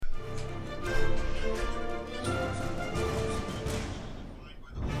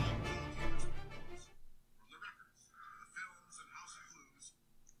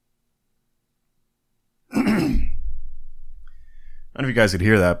I don't know if you guys could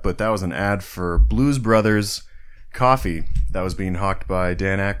hear that, but that was an ad for Blues Brothers coffee that was being hawked by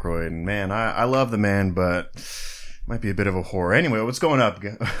Dan Aykroyd. And man, I love the man, but might be a bit of a whore. Anyway, what's going up?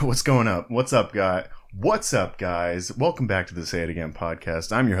 What's going up? What's up, guy? What's up, guys? Welcome back to the Say It Again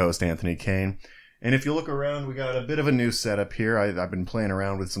podcast. I'm your host, Anthony Kane. And if you look around, we got a bit of a new setup here. I've been playing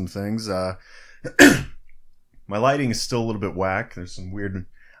around with some things. My lighting is still a little bit whack. There's some weird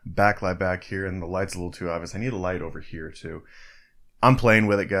backlight back here, and the light's a little too obvious. I need a light over here, too. I'm playing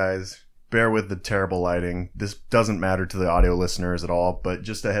with it, guys. Bear with the terrible lighting. This doesn't matter to the audio listeners at all, but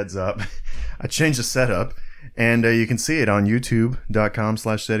just a heads up. I changed the setup, and you can see it on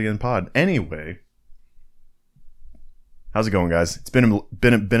youtube.com/SayItAgainPod. Anyway, how's it going, guys? It's been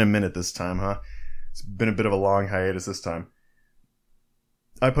a minute this time, huh? It's been a bit of a long hiatus this time.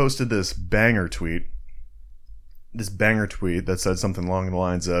 I posted this banger tweet that said something along the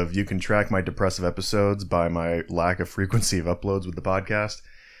lines of, you can track my depressive episodes by my lack of frequency of uploads with the podcast.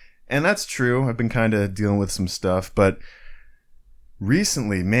 And that's true. I've been kind of dealing with some stuff, but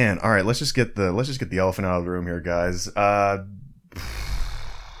recently, man, all right, let's just get the elephant out of the room here, guys. The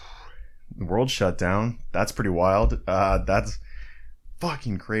world shut down. That's pretty wild. That's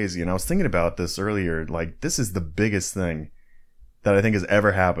fucking crazy. And I was thinking about this earlier, like, this is the biggest thing that I think has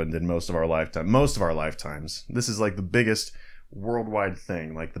ever happened in most of our lifetimes. This is like the biggest worldwide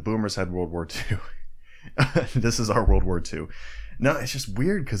thing. Like, the boomers had World War II. This is our World War II. No, it's just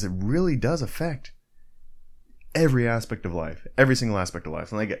weird because it really does affect every aspect of life. Every single aspect of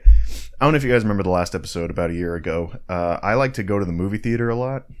life. And like, I don't know if you guys remember the last episode about a year ago. I like to go to the movie theater a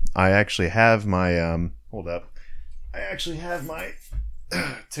lot. I actually have my,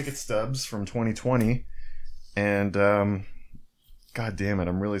 ticket stubs from 2020. And, God damn it,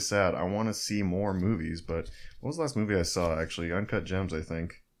 I'm really sad. I want to see more movies, but what was the last movie I saw, actually? Uncut Gems, I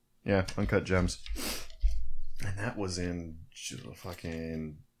think. Yeah, Uncut Gems. And that was in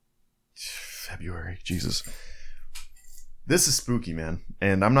fucking February. Jesus. This is spooky, man.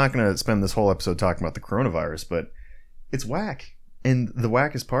 And I'm not going to spend this whole episode talking about the coronavirus, but it's whack. And the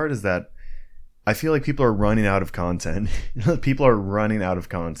wackest part is that I feel like people are running out of content. People are running out of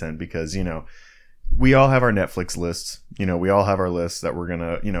content because, you know, we all have our Netflix lists. You know, we all have our lists that we're going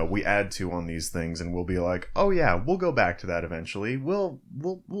to, you know, we add to on these things, and we'll be like, oh yeah, we'll go back to that eventually. We'll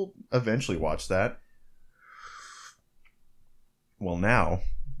eventually watch that. Well, now,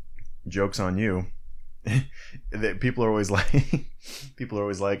 joke's on you. People are always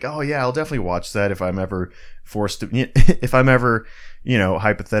like, oh yeah, I'll definitely watch that if I'm ever you know,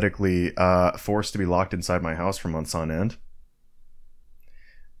 hypothetically, forced to be locked inside my house for months on end.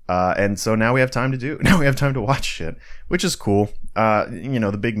 And so now we have time to watch shit, which is cool. You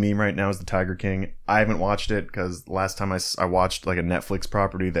know, the big meme right now is the Tiger King. I haven't watched it because last time I watched like a Netflix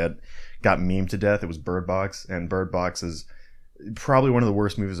property that got memed to death, it was Bird Box, and Bird Box is probably one of the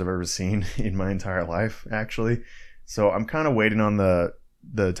worst movies I've ever seen in my entire life, actually. So I'm kind of waiting on the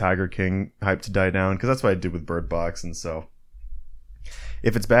Tiger King hype to die down, because that's what I did with Bird Box. And so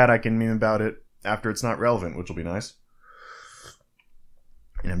if it's bad, I can meme about it after it's not relevant, which will be nice.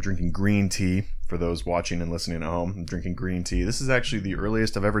 And I'm drinking green tea for those watching and listening at home. I'm drinking green tea. This is actually the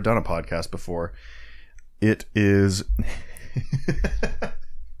earliest I've ever done a podcast before. It is...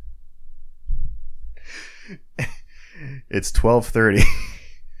 It's 12:30.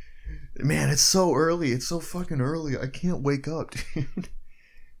 Man, it's so early. It's so fucking early. I can't wake up, dude.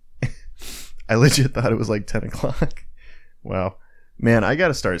 I legit thought it was like 10 o'clock. Wow. Man, I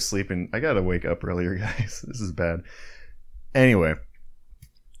gotta start sleeping. I gotta wake up earlier, guys. This is bad. Anyway.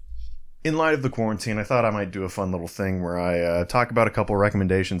 In light of the quarantine, I thought I might do a fun little thing where I talk about a couple of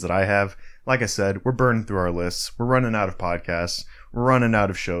recommendations that I have. Like I said, we're burning through our lists. We're running out of podcasts. We're running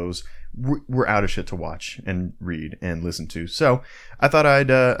out of shows. We're out of shit to watch and read and listen to. So I thought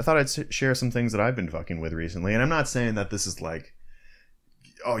I'd share some things that I've been fucking with recently. And I'm not saying that this is like,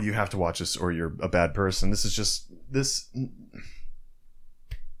 oh, you have to watch this or you're a bad person. This is just this.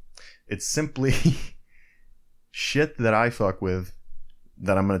 It's simply shit that I fuck with,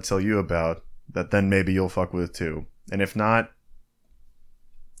 that I'm going to tell you about, that then maybe you'll fuck with too. And if not,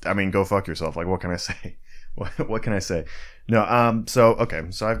 I mean, go fuck yourself. Like, what can I say? What can I say? No, so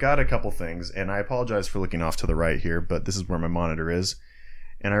I've got a couple things, and I apologize for looking off to the right here, but this is where my monitor is,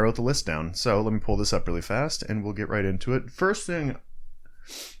 and I wrote the list down. So let me pull this up really fast, and we'll get right into it. First thing,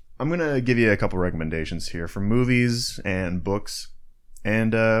 I'm going to give you a couple recommendations here for movies and books,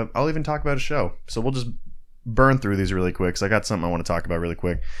 and I'll even talk about a show. So we'll just burn through these really quick, because I got something I want to talk about really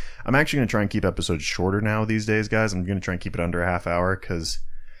quick. I'm actually going to try and keep episodes shorter now these days, guys. I'm going to try and keep it under a half hour, because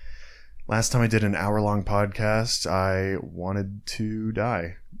last time I did an hour-long podcast, I wanted to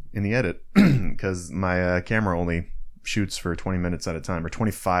die in the edit, because my camera only shoots for 20 minutes at a time, or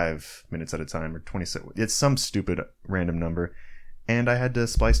 25 minutes at a time, or 26. It's some stupid random number. And I had to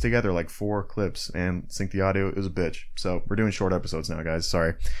splice together like 4 clips and sync the audio. It was a bitch. So we're doing short episodes now, guys.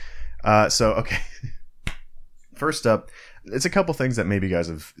 Sorry. Okay. First up, it's a couple things that maybe you guys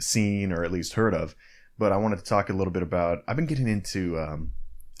have seen or at least heard of. But I wanted to talk a little bit about, I've been getting into,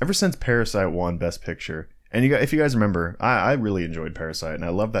 ever since Parasite won Best Picture. And if you guys remember, I really enjoyed Parasite. And I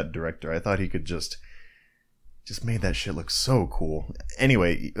love that director. I thought he could just made that shit look so cool.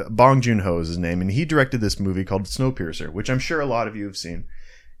 Anyway, Bong Joon-ho is his name, and he directed this movie called Snowpiercer, which I'm sure a lot of you have seen.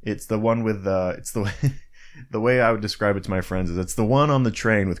 It's the one with it's the the way I would describe it to my friends is it's the one on the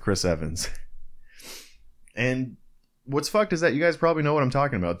train with Chris Evans. And what's fucked is that you guys probably know what I'm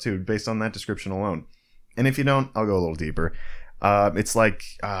talking about too, based on that description alone. And if you don't, I'll go a little deeper. It's like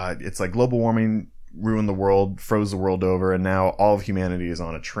global warming ruined the world, froze the world over, and now all of humanity is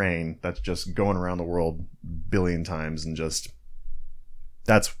on a train that's just going around the world billion times, and just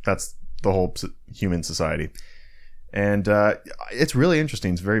that's the whole human society. And it's really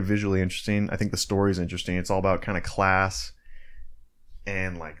interesting. It's very visually interesting. I think the story's interesting. It's all about kind of class,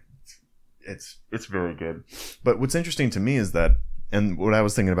 and like it's very good. But what's interesting to me is that, and what I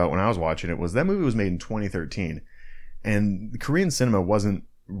was thinking about when I was watching it, was that movie was made in 2013, and Korean cinema wasn't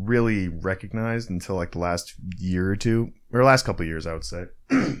really recognized until like the last year or two, or last couple of years, I would say.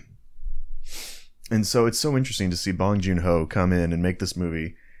 And so it's so interesting to see Bong Joon-ho come in and make this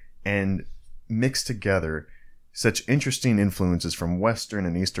movie and mix together such interesting influences from Western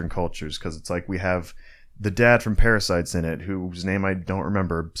and Eastern cultures, because it's like we have the dad from Parasite's in it, whose name I don't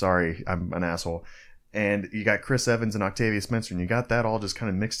remember. Sorry, I'm an asshole. And you got Chris Evans and Octavia Spencer, and you got that all just kind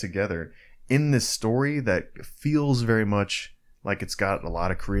of mixed together in this story that feels very much like it's got a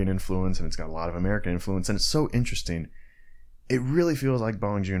lot of Korean influence and it's got a lot of American influence, and it's so interesting. It really feels like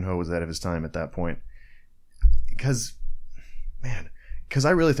Bong Joon-ho was ahead of his time at that point. Because I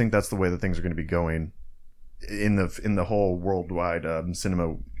really think that's the way that things are going to be going in the whole worldwide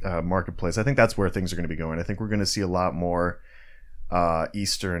cinema marketplace. I think that's where things are going to be going. I think we're going to see a lot more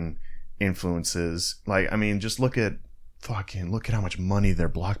Eastern influences. Like, I mean, just look at how much money their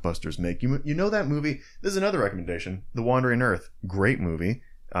blockbusters make. You know that movie? This is another recommendation. The Wandering Earth. Great movie.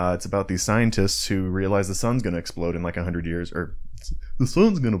 It's about these scientists who realize the sun's going to explode in like 100 years, or the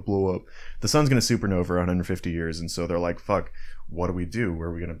sun's going to blow up. The sun's going to supernova for 150 years, and so they're like, fuck, what do we do?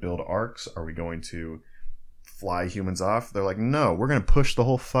 Are we going to build arcs? Are we going to fly humans off? They're like, no, we're going to push the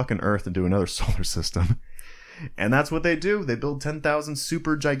whole fucking Earth into another solar system. And that's what they do. They build 10,000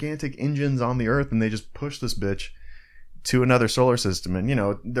 super gigantic engines on the Earth, and they just push this bitch to another solar system. And, you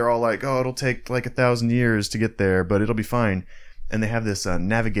know, they're all like, oh, it'll take like 1,000 years to get there, but it'll be fine. And they have this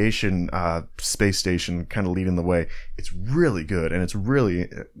navigation space station kind of leading the way. It's really good, and it's really,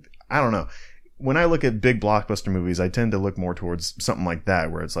 I don't know. When I look at big blockbuster movies, I tend to look more towards something like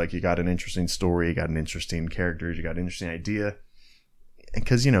that, where it's like you got an interesting story, you got an interesting characters, you got an interesting idea.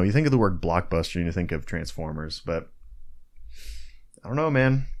 Because, you know, you think of the word blockbuster and you think of Transformers, but I don't know,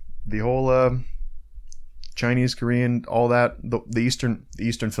 man. The whole Chinese, Korean, all that, the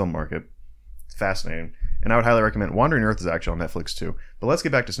Eastern film market, it's fascinating. And I would highly recommend. Wandering Earth is actually on Netflix too. But let's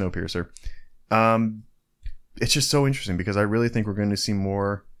get back to Snowpiercer. It's just so interesting because I really think we're going to see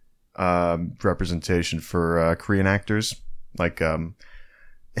more representation for Korean actors. Like, we're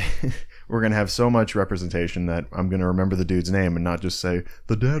going to have so much representation that I'm going to remember the dude's name and not just say,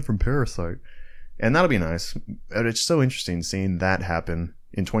 the dad from Parasite. And that'll be nice. But it's so interesting seeing that happen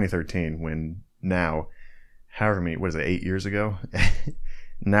in 2013 when now, however many, 8 years ago?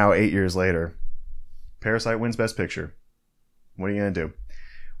 Now, 8 years later, Parasite wins Best Picture. What are you going to do?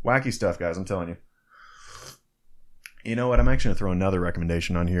 Wacky stuff, guys, I'm telling you. You know what? I'm actually going to throw another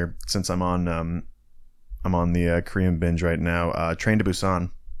recommendation on here since I'm on the Korean binge right now. Train to Busan.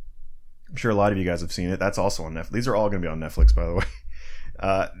 I'm sure a lot of you guys have seen it. That's also on Netflix. These are all going to be on Netflix, by the way.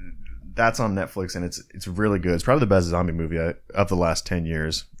 That's on Netflix, and it's really good. It's probably the best zombie movie of the last 10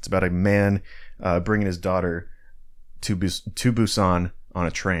 years. It's about a man bringing his daughter to Busan on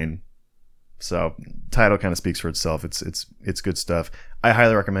a train. So, title kind of speaks for itself. It's good stuff. I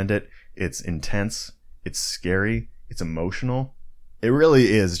highly recommend it. It's intense. It's scary. It's emotional. It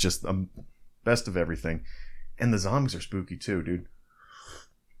really is just the best of everything. And the zombies are spooky too, dude.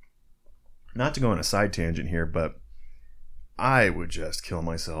 Not to go on a side tangent here, but I would just kill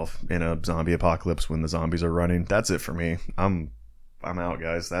myself in a zombie apocalypse when the zombies are running. That's it for me. I'm out,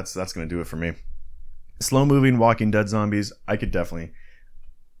 guys. That's going to do it for me. Slow moving Walking Dead zombies, I could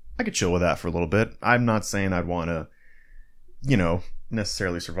chill with that for a little bit. I'm not saying I'd want to,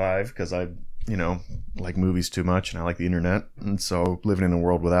 necessarily survive, because I, like movies too much and I like the internet. And so living in a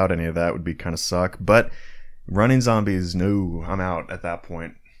world without any of that would be kind of suck. But Running zombies, no, I'm out at that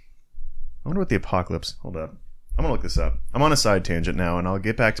point. I wonder what the apocalypse... Hold up. I'm gonna look this up. I'm on a side tangent now, and I'll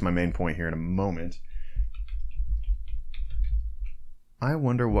get back to my main point here in a moment. I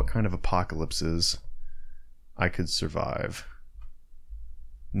wonder what kind of apocalypses I could survive.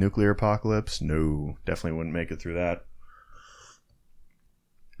 Nuclear apocalypse? No, definitely wouldn't make it through that.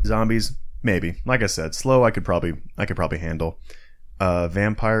 Zombies? Maybe. Like I said, slow I could probably handle.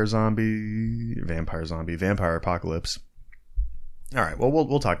 Vampire apocalypse. All right, well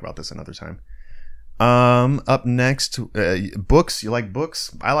we'll talk about this another time. Up next, books. You like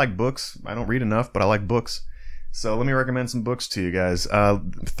books? I like books. I don't read enough, but I like books. So let me recommend some books to you guys.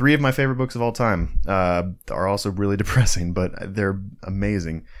 3 of my favorite books of all time are also really depressing, but they're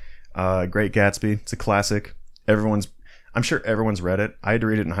amazing. Great Gatsby. It's a classic. I'm sure everyone's read it. I had to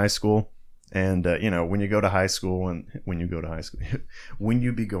read it in high school. And, when you go to high school when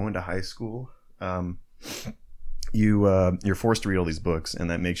you be going to high school, you're forced to read all these books, and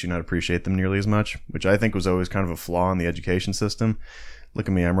that makes you not appreciate them nearly as much, which I think was always kind of a flaw in the education system. Look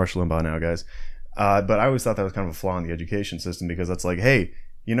at me, I'm Rush Limbaugh now, guys. But I always thought that was kind of a flaw in the education system, because that's like, hey,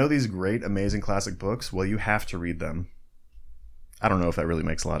 these great, amazing classic books? Well, you have to read them. I don't know if that really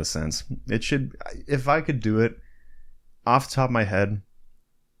makes a lot of sense. It should, if I could do it off the top of my head,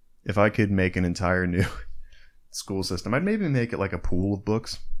 if I could make an entire new school system, I'd maybe make it like a pool of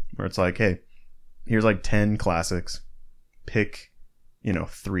books where it's like, hey, here's like 10 classics, pick,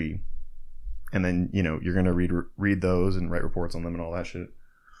 3. And then, you're going to read those and write reports on them and all that shit.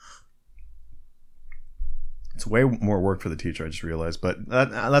 It's way more work for the teacher, I just realized. But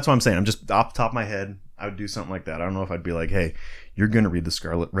that's what I'm saying. I'm just off the top of my head, I would do something like that. I don't know if I'd be like, hey, you're going to read The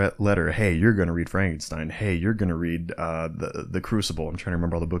Scarlet Letter. Hey, you're going to read Frankenstein. Hey, you're going to read the Crucible. I'm trying to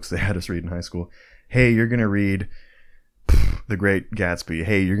remember all the books they had us read in high school. Hey, you're going to read The Great Gatsby.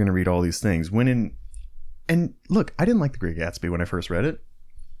 Hey, you're going to read all these things. And look, I didn't like The Great Gatsby when I first read it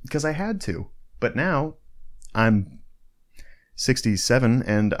because I had to. But now I'm 67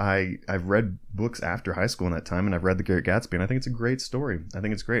 and I've read books after high school in that time, and I've read The Great Gatsby, and I think it's a great story. I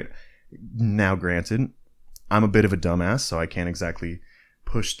think it's great. Now, granted, I'm a bit of a dumbass, so I can't exactly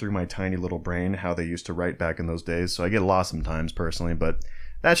push through my tiny little brain how they used to write back in those days, so I get lost sometimes personally, but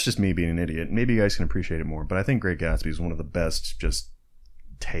that's just me being an idiot. Maybe you guys can appreciate it more, but I think Great Gatsby is one of the best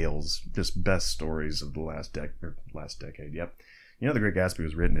best stories of the last decade. Yep. The Great Gatsby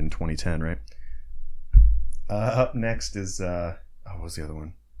was written in 2010, right? Up next is what was the other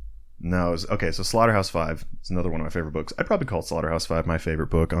one? No, okay, so Slaughterhouse-Five is another one of my favorite books. I'd probably call Slaughterhouse-Five my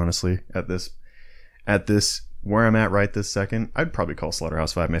favorite book, honestly. At this where I'm at right this second, I'd probably call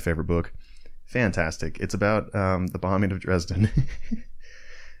Slaughterhouse-Five my favorite book. Fantastic. It's about the bombing of Dresden.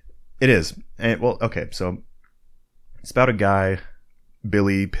 It is. Okay, so it's about a guy,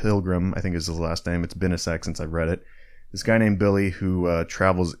 Billy Pilgrim, I think is his last name. It's been a sec since I've read it. This guy named Billy who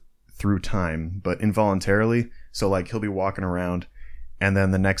travels through time, but involuntarily. So like he'll be walking around, and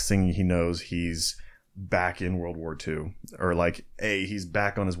then the next thing he knows, he's back in World War II. Or like, he's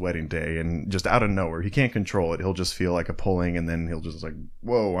back on his wedding day, and just out of nowhere, he can't control it. He'll just feel like a pulling, and then he'll just like,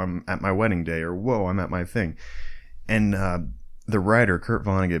 whoa, I'm at my wedding day, or whoa, I'm at my thing. And the writer, Kurt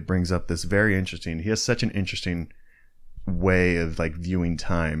Vonnegut, brings up this very interesting, he has such an interesting way of like viewing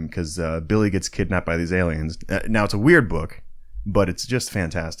time, because Billy gets kidnapped by these aliens. Now, it's a weird book, but it's just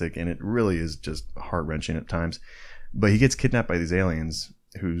fantastic, and it really is just heart-wrenching at times. But he gets kidnapped by these aliens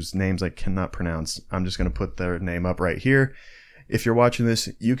whose names I cannot pronounce. I'm just going to put their name up right here. If you're watching this,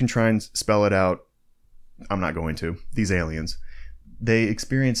 you can try and spell it out. I'm not going to. These aliens, they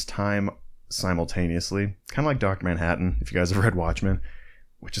experience time simultaneously, kind of like Dr. Manhattan, if you guys have read Watchmen,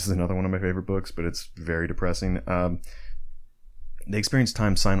 which is another one of my favorite books, but it's very depressing. They experience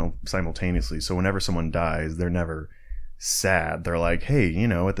time simultaneously, so whenever someone dies, they're never sad. They're like, hey,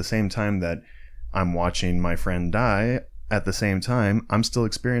 at the same time that I'm watching my friend die, at the same time I'm still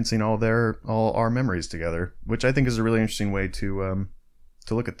experiencing all our memories together, which I think is a really interesting way to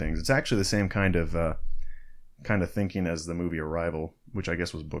look at things. It's actually the same kind of thinking as the movie Arrival, which I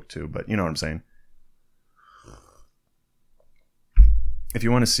guess was book 2, but you know what I'm saying. If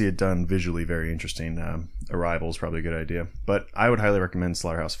you want to see it done visually very interesting, Arrival is probably a good idea. But I would highly recommend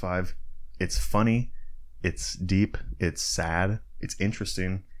Slaughterhouse-Five. It's funny, it's deep, it's sad, it's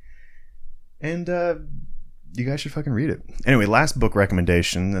interesting, and you guys should fucking read it. Anyway, last book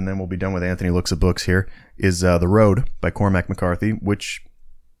recommendation, and then we'll be done with Anthony Looks at Books here, is The Road by Cormac McCarthy, which,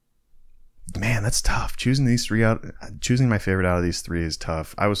 man, that's tough. Choosing my favorite out of these 3 is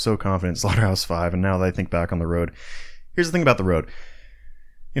tough. I was so confident in Slaughterhouse-Five, and now that I think back on The Road, here's the thing about The Road.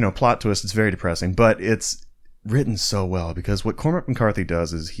 Plot twist, it's very depressing, but it's written so well, because what Cormac McCarthy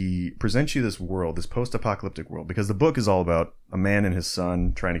does is he presents you this world, this post-apocalyptic world, because the book is all about a man and his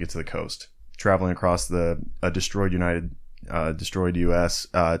son trying to get to the coast, traveling across the destroyed U.S.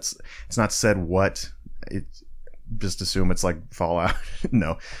 It's not said what. It's just assume it's like Fallout.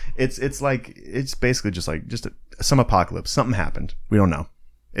 No, it's basically just some apocalypse. Something happened. We don't know.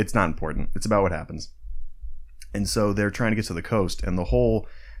 It's not important. It's about what happens. And so they're trying to get to the coast, and the whole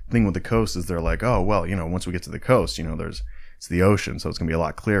thing with the coast is they're like, oh well, once we get to the coast, it's the ocean, so it's gonna be a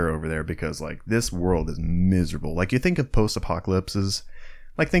lot clearer over there, because like this world is miserable. Like, you think of post-apocalypses,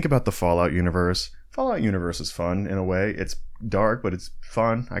 like think about the Fallout universe. Fallout universe is fun in a way. It's dark, but it's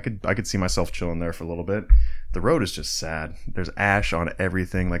fun. I could see myself chilling there for a little bit. The road is just sad. There's ash on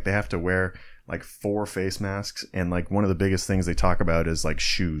everything. Like, they have to wear like 4 face masks, and like one of the biggest things they talk about is like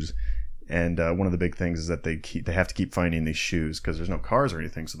shoes. And one of the big things is that they have to keep finding these shoes, because there's no cars or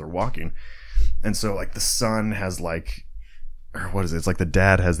anything, so they're walking. And so like the son has like, or what is it? It's like the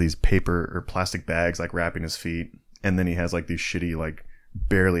dad has these paper or plastic bags like wrapping his feet, and then he has like these shitty like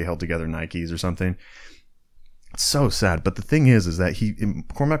barely held together Nikes or something. It's so sad. But the thing is that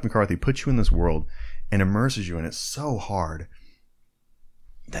Cormac McCarthy puts you in this world and immerses you in it so hard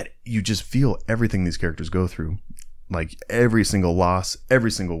that you just feel everything these characters go through. Like every single loss,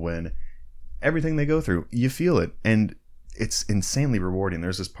 every single win, everything they go through, you feel it, and it's insanely rewarding.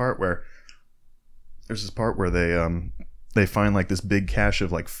 There's this part where they find like this big cache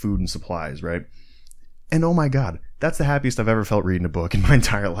of like food and supplies, right? And oh my god, that's the happiest I've ever felt reading a book in my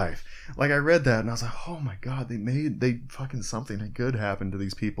entire life. Like, I read that and I was like, oh my god, they fucking something good happened to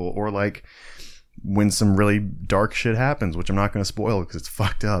these people. Or like when some really dark shit happens, which I'm not going to spoil because it's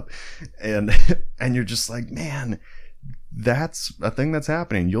fucked up, and you're just like, man, that's a thing that's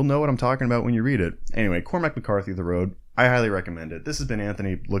happening. You'll know what I'm talking about when you read it. Anyway, Cormac McCarthy, The Road. I highly recommend it. This has been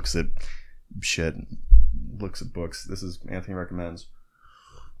Anthony Looks at Books. This is Anthony Recommends.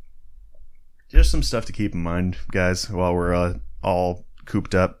 Just some stuff to keep in mind, guys, while we're all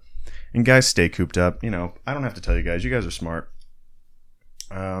cooped up. And guys, stay cooped up. I don't have to tell you guys. You guys are smart.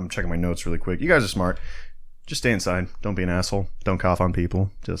 I'm checking my notes really quick. You guys are smart. Just stay inside. Don't be an asshole. Don't cough on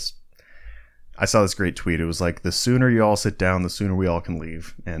people. I saw this great tweet. It was like, the sooner you all sit down, the sooner we all can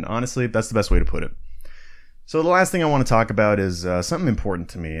leave. And honestly, that's the best way to put it. So the last thing I want to talk about is something important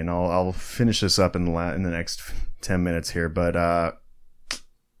to me, and I'll finish this up in the next 10 minutes here. But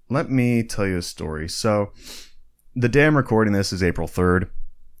let me tell you a story. So the day I'm recording this is April 3rd.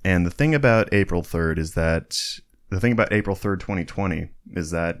 And the thing about April 3rd, 2020,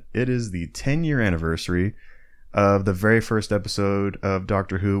 is that it is the 10-year anniversary of the very first episode of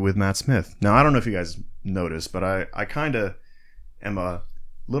Doctor Who with Matt Smith. Now, I don't know if you guys noticed, but I kind of am a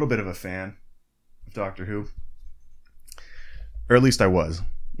little bit of a fan of Doctor Who. Or at least I was.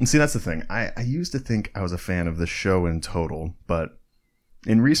 And see, that's the thing. I used to think I was a fan of the show in total, but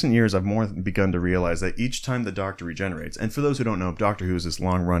in recent years, I've more begun to realize that each time the Doctor regenerates, and for those who don't know, Doctor Who is this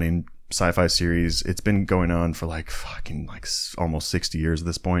long-running sci-fi series. It's been going on for almost 60 years at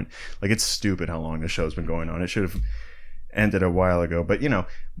this point. Like, it's stupid how long the show's been going on. It should have ended a while ago, but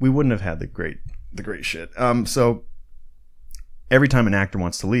we wouldn't have had the great shit. So every time an actor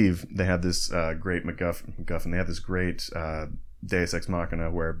wants to leave, they have this great MacGuffin. They have this great Deus Ex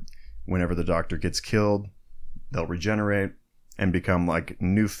Machina where whenever the Doctor gets killed, they'll regenerate and become like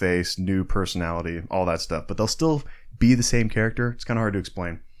new face, new personality, all that stuff. But they'll still be the same character. It's kind of hard to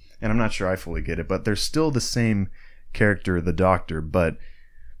explain. And I'm not sure I fully get it, but they're still the same character, the Doctor, but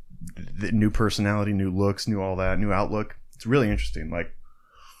the new personality, new looks, new all that, new outlook. It's really interesting. Like,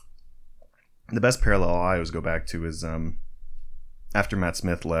 the best parallel I always go back to is after Matt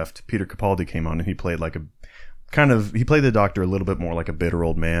Smith left, Peter Capaldi came on and he played he played the Doctor a little bit more like a bitter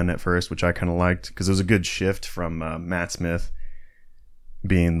old man at first, which I kind of liked because it was a good shift from Matt Smith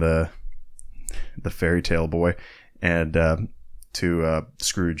being the fairy tale boy and to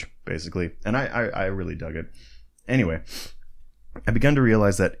Scrooge, basically. And I really dug it. Anyway, I began to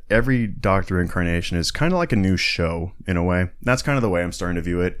realize that every Doctor incarnation is kind of like a new show in a way. That's kind of the way I'm starting to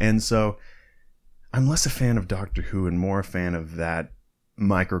view it. And so I'm less a fan of Doctor Who and more a fan of that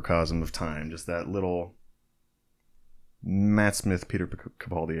microcosm of time, just that little Matt Smith, Peter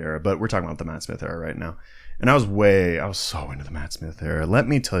Capaldi era. But we're talking about the Matt Smith era right now. And I was so into the Matt Smith era. Let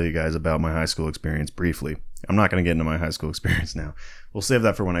me tell you guys about my high school experience briefly. I'm not going to get into my high school experience now. We'll save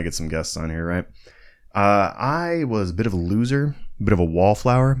that for when I get some guests on here, right? I was a bit of a loser, a bit of a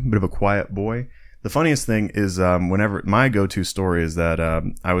wallflower, a bit of a quiet boy. The funniest thing is whenever my go-to story is that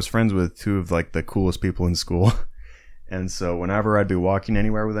I was friends with two of like the coolest people in school. And so whenever I'd be walking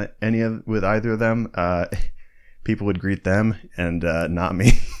anywhere with either of them, people would greet them and not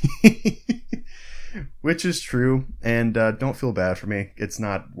me. Which is true, and don't feel bad for me. It's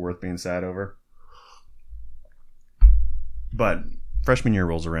not worth being sad over. But freshman year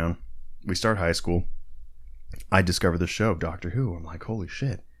rolls around. We start high school. I discover the show, Doctor Who. I'm like, holy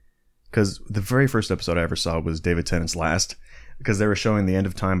shit. Because the very first episode I ever saw was David Tennant's last. Because they were showing the End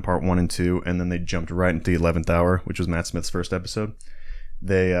of Time part 1 and 2, and then they jumped right into the 11th Hour, which was Matt Smith's first episode.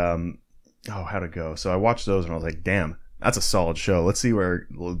 They, how'd it go? So I watched those, and I was like, damn, that's a solid show. Let's see where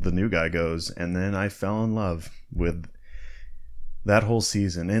the new guy goes. And then I fell in love with that whole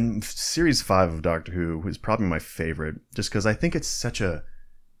season. And Series 5 of Doctor Who is probably my favorite, just because I think it's such a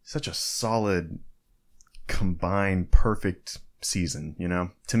solid, combined, perfect season, you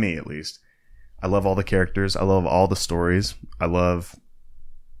know? To me, at least. I love all the characters. I love all the stories. I love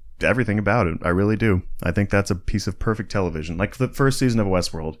everything about it. I really do. I think that's a piece of perfect television. Like the first season of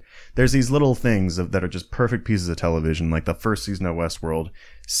Westworld. There's these little things that are just perfect pieces of television. Like the first season of Westworld.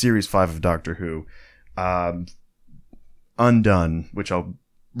 Series 5 of Doctor Who. Undone, which I'll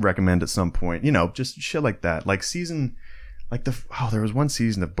recommend at some point. You know, just shit like that. Like season... there was one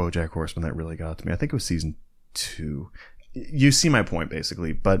season of BoJack Horseman that really got to me. I think it was season 2. You see my point,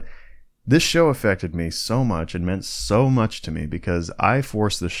 basically. But this show affected me so much and meant so much to me because I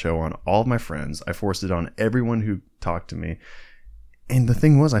forced this show on all of my friends. I forced it on everyone who talked to me. And the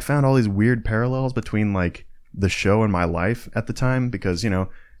thing was, I found all these weird parallels between, like, the show and my life at the time because, you know,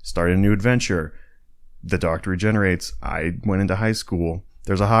 started a new adventure. The Doctor regenerates. I went into high school.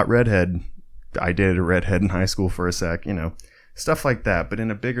 There's a hot redhead. I dated a redhead in high school for a sec, you know, stuff like that. But in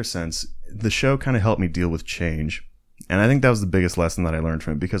a bigger sense, the show kind of helped me deal with change. And I think that was the biggest lesson that I learned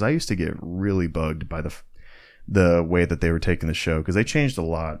from it because I used to get really bugged by the way that they were taking the show because they changed a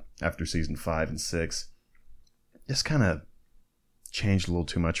lot after season 5 and 6. Just kind of changed a little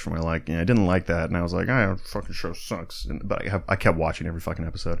too much for my liking. I didn't like that, and I was like, fucking show sucks. But I kept watching every fucking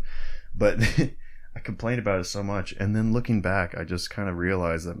episode. But I complained about it so much, and then looking back, I just kind of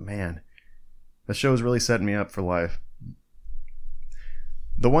realized that, man, the show is really setting me up for life.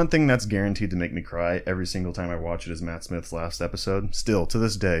 The one thing that's guaranteed to make me cry every single time I watch it is Matt Smith's last episode. Still, to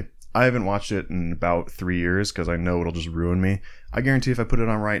this day. I haven't watched it in about 3 years because I know it'll just ruin me. I guarantee if I put it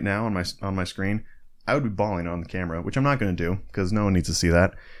on right now on my screen, I would be bawling on the camera, which I'm not going to do because no one needs to see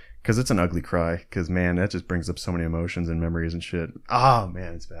that. Because it's an ugly cry. Because, man, that just brings up so many emotions and memories and shit. Oh,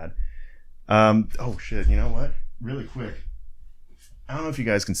 man, it's bad. Oh, shit, you know what? Really quick. I don't know if you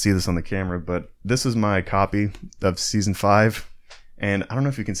guys can see this on the camera, but this is my copy of season 5. And I don't know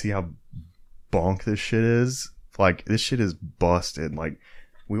if you can see how bonk this shit is. Like, this shit is busted. Like,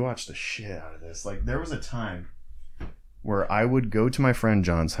 we watched the shit out of this. Like, there was a time where I would go to my friend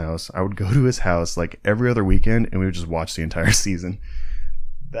John's house. I would go to his house, like, every other weekend, and we would just watch the entire season.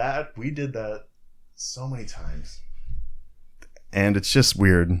 We did that so many times. And it's just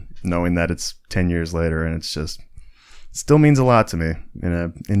weird knowing that it's 10 years later, and it's just... It still means a lot to me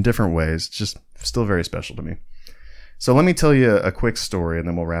in different ways. It's just still very special to me. So let me tell you a quick story, and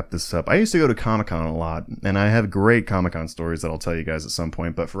then we'll wrap this up. I used to go to Comic-Con a lot, and I have great Comic-Con stories that I'll tell you guys at some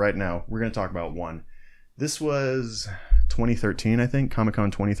point. But for right now, we're going to talk about one. This was 2013, I think. Comic-Con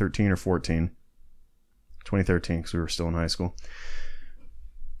 2013 or 14. 2013, because we were still in high school.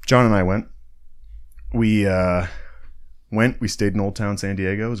 John and I went. We stayed in Old Town San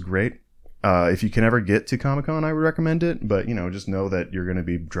Diego. It was great. If you can ever get to Comic-Con, I would recommend it. But, you know, just know that you're going to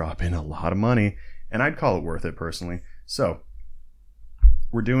be dropping a lot of money. And I'd call it worth it, personally. So,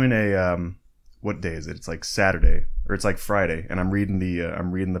 we're doing what day is it? It's like Saturday, or it's like Friday, and I'm reading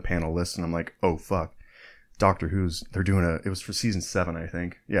the panel list, and I'm like, oh fuck, Doctor Who's, it was for season 7, I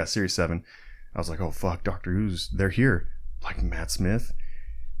think. Yeah, series 7. I was like, oh fuck, Doctor Who's, they're here. Like Matt Smith,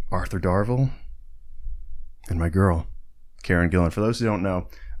 Arthur Darvill, and my girl, Karen Gillan. For those who don't know,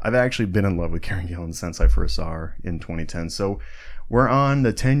 I've actually been in love with Karen Gillan since I first saw her in 2010. So, we're on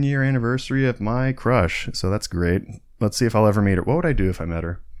the 10-year anniversary of my crush, so that's great. Let's see if I'll ever meet her. What would I do if I met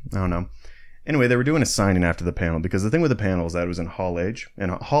her? I don't know. Anyway, they were doing a signing after the panel, because the thing with the panel is that it was in Hall H, and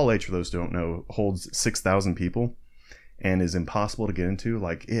Hall H, for those who don't know, holds 6,000 people, and is impossible to get into.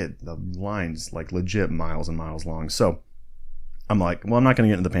 The line's like legit miles and miles long. So, I'm like, well, I'm not going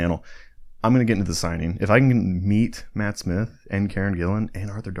to get into the panel. I'm going to get into the signing. If I can meet Matt Smith and Karen Gillan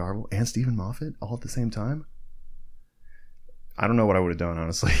and Arthur Darvill and Stephen Moffat all at the same time, I don't know what I would have done,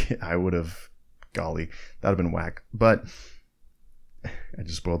 honestly. I would have, golly, that would have been whack. But I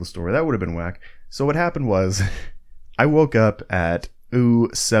just spoiled the story. That would have been whack. So what happened was, I woke up at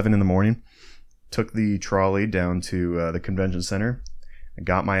 7 in the morning, took the trolley down to the convention center, and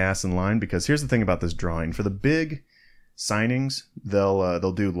got my ass in line, because here's the thing about this drawing. For the big signings,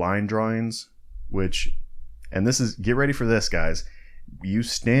 they'll do line drawings, which, and this is, get ready for this, guys. You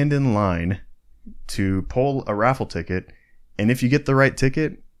stand in line to pull a raffle ticket, and if you get the right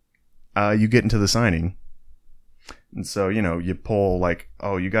ticket, you get into the signing. And so, you pull like,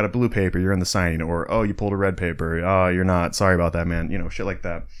 oh, you got a blue paper, you're in the signing, or oh, you pulled a red paper, oh, you're not, sorry about that, man, shit like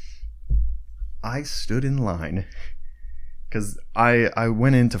that. I stood in line because I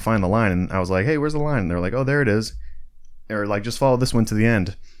went in to find the line, and I was like, hey, where's the line? And they're like, oh, there it is, or like, just follow this one to the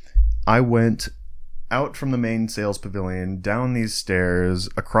end. I went out from the main sales pavilion, down these stairs,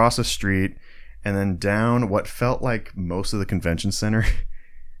 across a street, and then down what felt like most of the convention center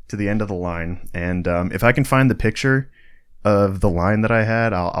to the end of the line. And if I can find the picture of the line that I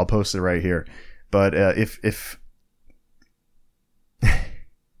had, I'll post it right here. But if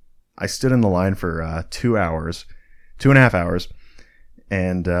I stood in the line for 2 hours, 2.5 hours,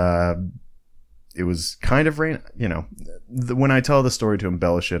 and it was kind of rain. When I tell the story to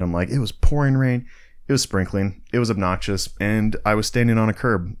embellish it, I'm like, it was pouring rain, it was sprinkling, it was obnoxious, and I was standing on a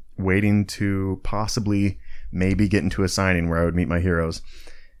curb waiting to possibly maybe get into a signing where I would meet my heroes.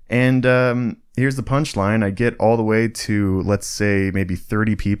 And here's the punchline. I get all the way to, let's say, maybe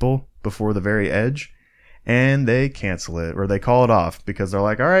 30 people before the very edge, and they cancel it, or they call it off because they're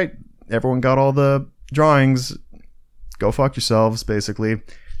like, all right, everyone got all the drawings, go fuck yourselves, basically.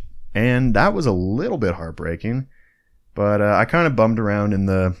 And that was a little bit heartbreaking, but I kind of bummed around in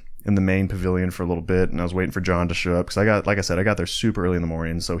the main pavilion for a little bit, and I was waiting for John to show up because I got there super early in the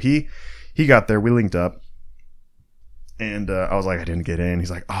morning. So he got there, we linked up. And I was like, I didn't get in.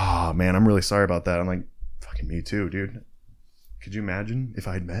 He's like, oh, man, I'm really sorry about that. I'm like, fucking me too, dude. Could you imagine if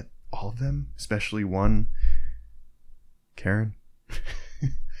I'd met all of them? Especially one, Karen.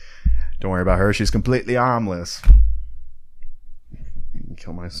 Don't worry about her. She's completely harmless.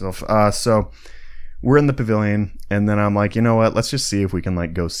 Kill myself. So we're in the pavilion, and then I'm like, you know what? Let's just see if we can,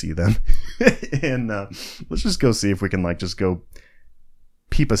 like, go see them. And let's just go see if we can, like, just go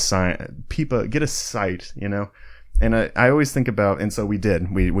get a sight, And I always think about, and so we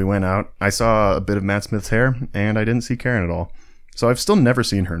did. We went out. I saw a bit of Matt Smith's hair, and I didn't see Karen at all. So I've still never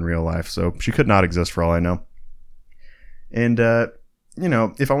seen her in real life, so she could not exist for all I know. And,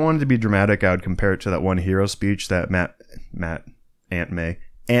 if I wanted to be dramatic, I would compare it to that one hero speech that Aunt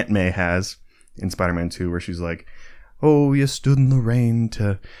May has in Spider-Man 2, where she's like, oh, you stood in the rain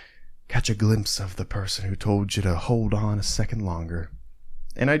to catch a glimpse of the person who told you to hold on a second longer.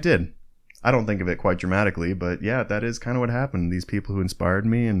 And I did. I don't think of it quite dramatically, but yeah, that is kind of what happened. These people who inspired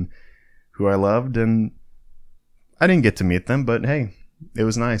me and who I loved, and I didn't get to meet them, but hey, it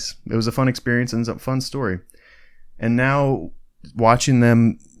was nice. It was a fun experience and a fun story. And now, watching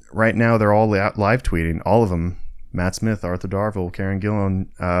them right now, they're all live tweeting, all of them. Matt Smith, Arthur Darvill, Karen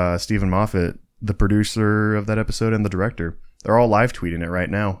Gillan, Stephen Moffat, the producer of that episode, and the director. They're all live tweeting it right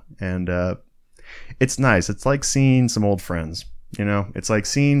now, and it's nice. It's like seeing some old friends. It's like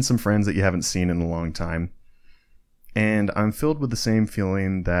seeing some friends that you haven't seen in a long time. And I'm filled with the same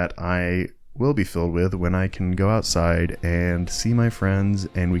feeling that I will be filled with when I can go outside and see my friends,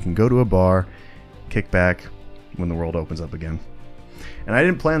 and we can go to a bar, kick back when the world opens up again. And I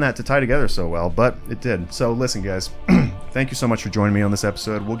didn't plan that to tie together so well, but it did. So listen, guys, thank you so much for joining me on this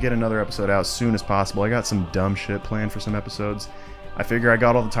episode. We'll get another episode out as soon as possible. I got some dumb shit planned for some episodes. I figure I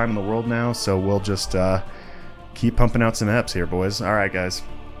got all the time in the world now, so we'll just keep pumping out some eps here, boys. All right, guys.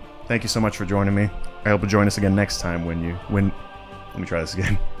 Thank you so much for joining me. I hope you'll join us again next time when let me try this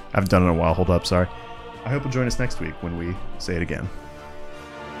again. I haven't done it in a while. Hold up. Sorry. I hope you'll join us next week when we say it again.